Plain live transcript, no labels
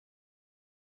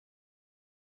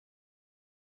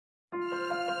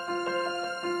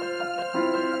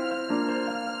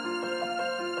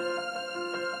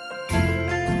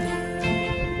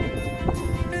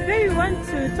Today we want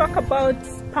to talk about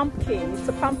pumpkin. It's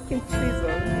a pumpkin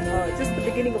season, just the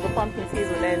beginning of the pumpkin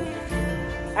season, and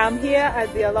I'm here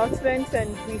at the allotment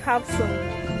and we have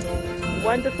some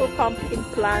wonderful pumpkin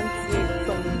plants with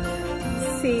some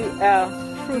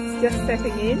fruits just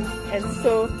setting in. And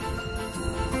so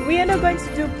we are not going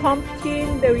to do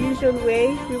pumpkin the usual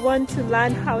way. We want to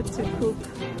learn how to cook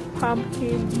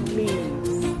pumpkin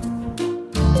leaves.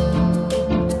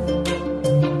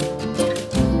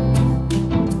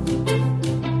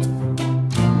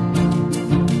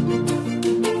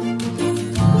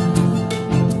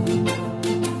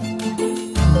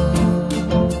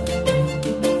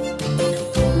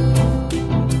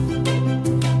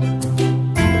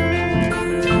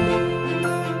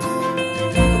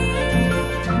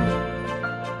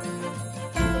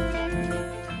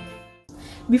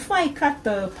 Before I cut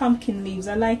the pumpkin leaves,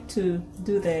 I like to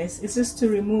do this. It's just to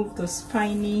remove the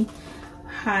spiny,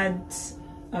 hard,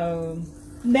 they're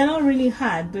not really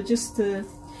hard, but just the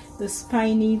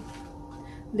spiny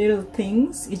little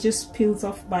things. It just peels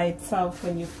off by itself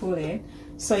when you pull it.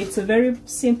 So it's a very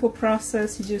simple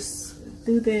process. You just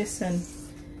do this and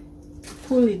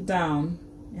pull it down,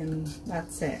 and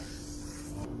that's it.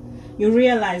 You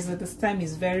realize that the stem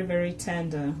is very, very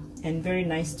tender and very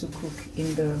nice to cook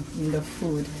in the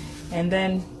food. And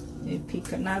then you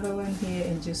pick another one here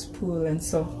and just pull, and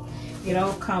so it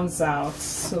all comes out.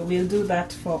 So we'll do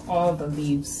that for all the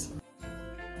leaves.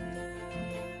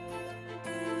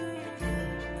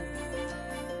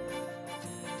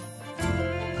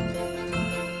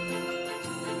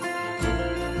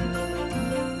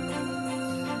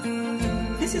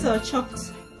 This is our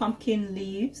chopped pumpkin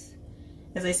leaves.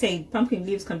 As I say, pumpkin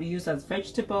leaves can be used as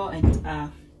vegetable and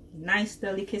nice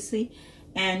delicacy.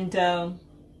 And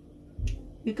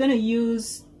we're going to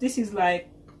use, this is like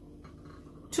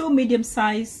 2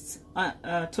 medium-sized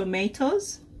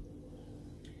tomatoes,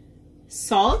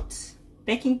 salt,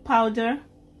 baking powder,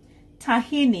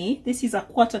 tahini. This is a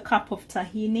 1/4 cup of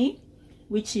tahini,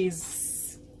 which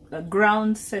is a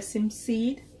ground sesame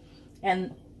seed,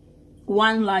 and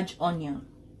 1 large onion.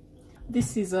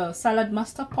 This is a salad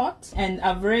master pot, and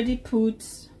I've already put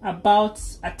about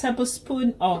a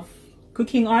tablespoon of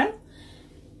cooking oil,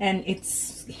 and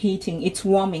it's heating, it's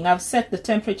warming. I've set the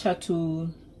temperature to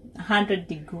 100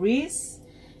 degrees.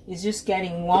 It's just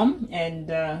getting warm,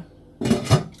 and I'll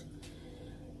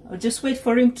just wait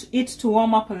for it to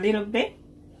warm up a little bit,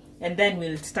 and then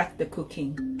we'll start the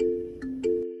cooking.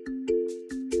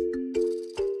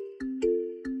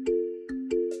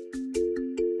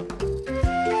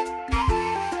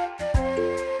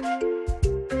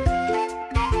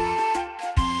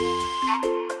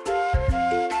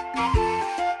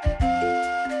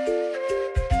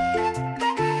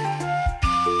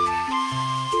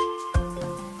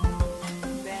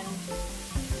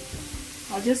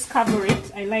 I'll just cover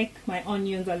it. I like my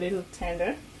onions a little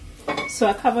tender, so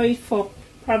I cover it for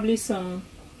probably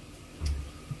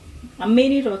a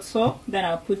minute or so. Then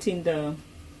I'll put in the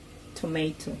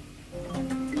tomato.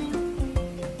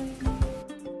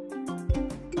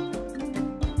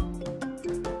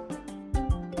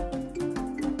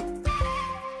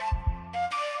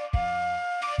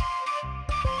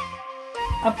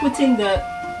 I'll put in the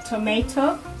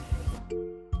tomato.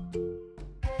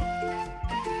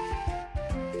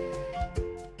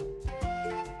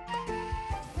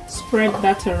 Spread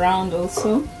that around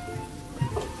also.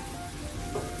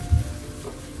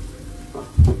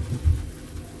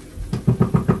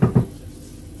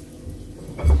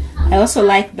 I also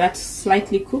like that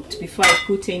slightly cooked before I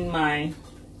put in my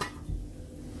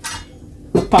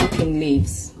pumpkin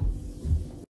leaves.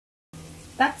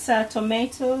 That's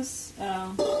tomatoes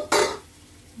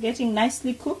getting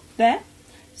nicely cooked there.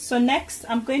 So next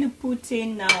I'm going to put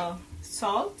in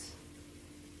salt.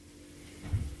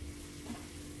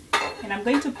 And I'm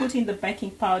going to put in the baking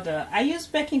powder. I use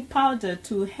baking powder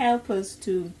to help us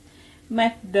to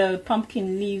make the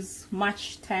pumpkin leaves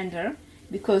much tender,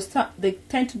 because they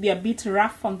tend to be a bit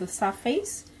rough on the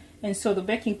surface, and so the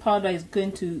baking powder is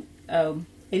going to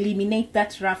eliminate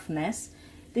that roughness.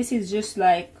 This is just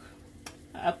like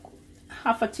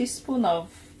half a teaspoon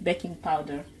of baking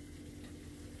powder.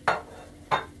 And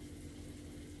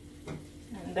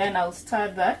then I'll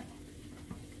stir that,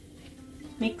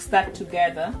 mix that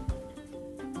together.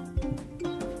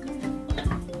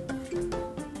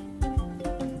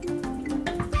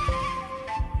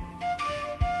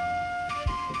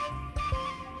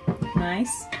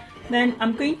 Nice. Then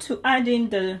I'm going to add in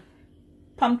the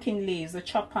pumpkin leaves, the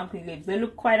chopped pumpkin leaves. They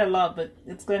look quite a lot, but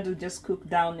it's going to just cook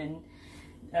down, and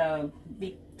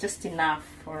be just enough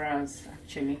for us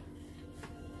actually.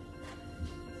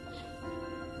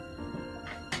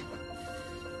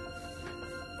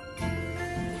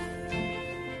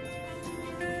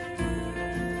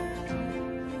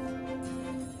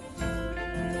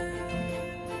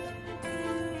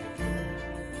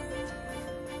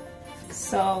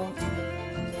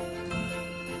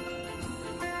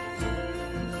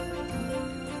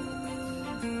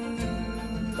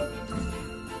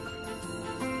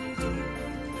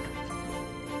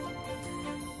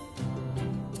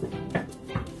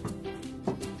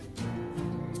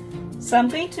 So I'm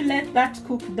going to let that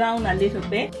cook down a little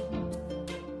bit.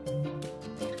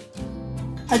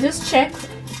 I just check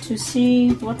to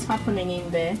see what's happening in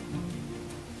there.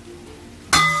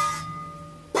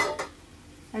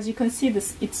 As you can see,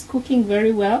 it's cooking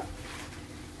very well.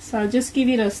 So I'll just give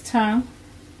it a stir.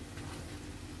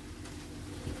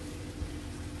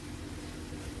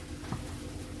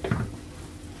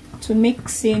 To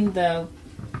mix in the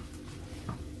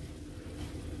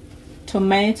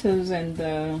tomatoes and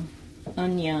the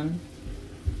onion.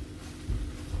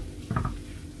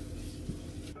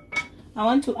 I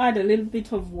want to add a little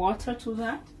bit of water to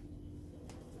that.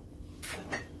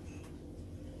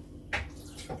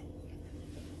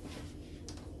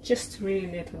 Just really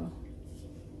little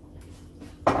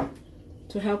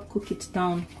to help cook it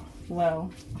down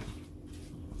well.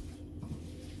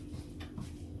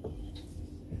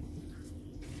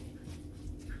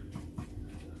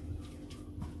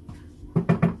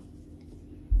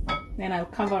 Then I'll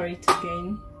cover it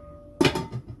again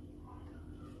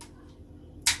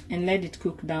and let it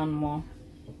cook down more.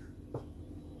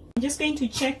 I'm just going to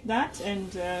check that,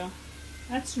 and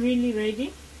that's really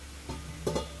ready.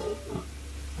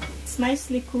 It's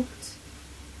nicely cooked.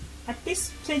 At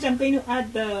this stage I'm going to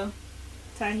add the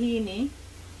tahini.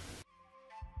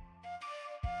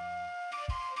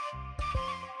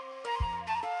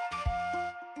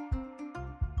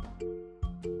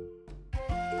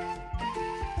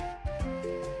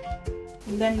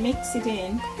 And then mix it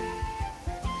in.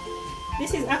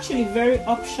 This is actually very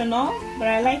optional, but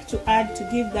I like to add to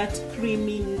give that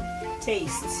creamy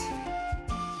taste.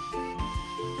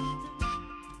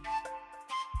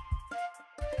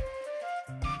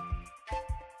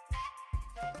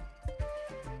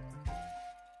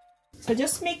 So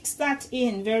just mix that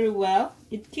in very well.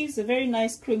 It gives a very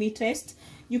nice creamy taste.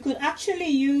 You could actually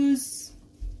use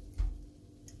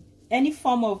any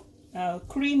form of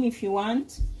cream if you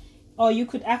want, or you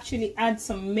could actually add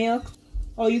some milk,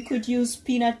 or you could use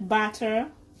peanut butter.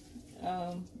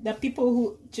 There are people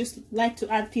who just like to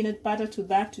add peanut butter to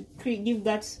that to give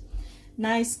that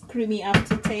nice creamy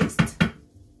aftertaste.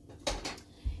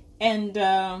 And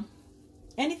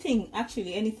anything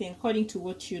according to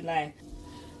what you like.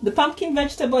 The pumpkin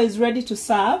vegetable is ready to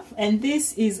serve, and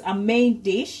this is a main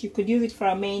dish. You could use it for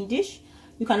a main dish.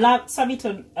 You can serve it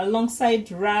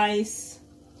alongside rice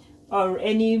or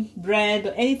any bread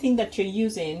or anything that you're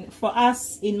using. For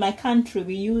us in my country,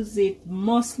 we use it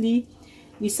mostly,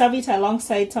 we serve it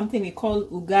alongside something we call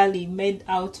ugali, made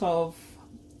out of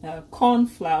corn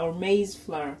flour or maize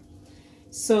flour.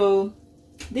 So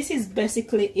this is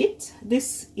basically it.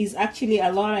 This is actually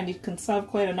a lot, and it can serve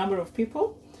quite a number of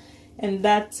people. And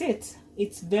that's it.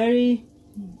 It's very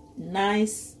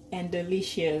nice and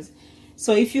delicious.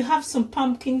 So if you have some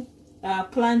pumpkin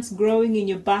plants growing in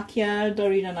your backyard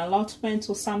or in an allotment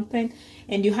or something,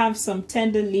 and you have some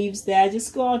tender leaves there,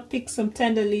 just go out, pick some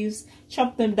tender leaves,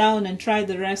 chop them down, and try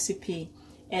the recipe,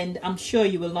 and I'm sure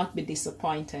you will not be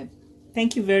disappointed.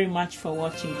 Thank you very much for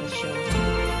watching the show.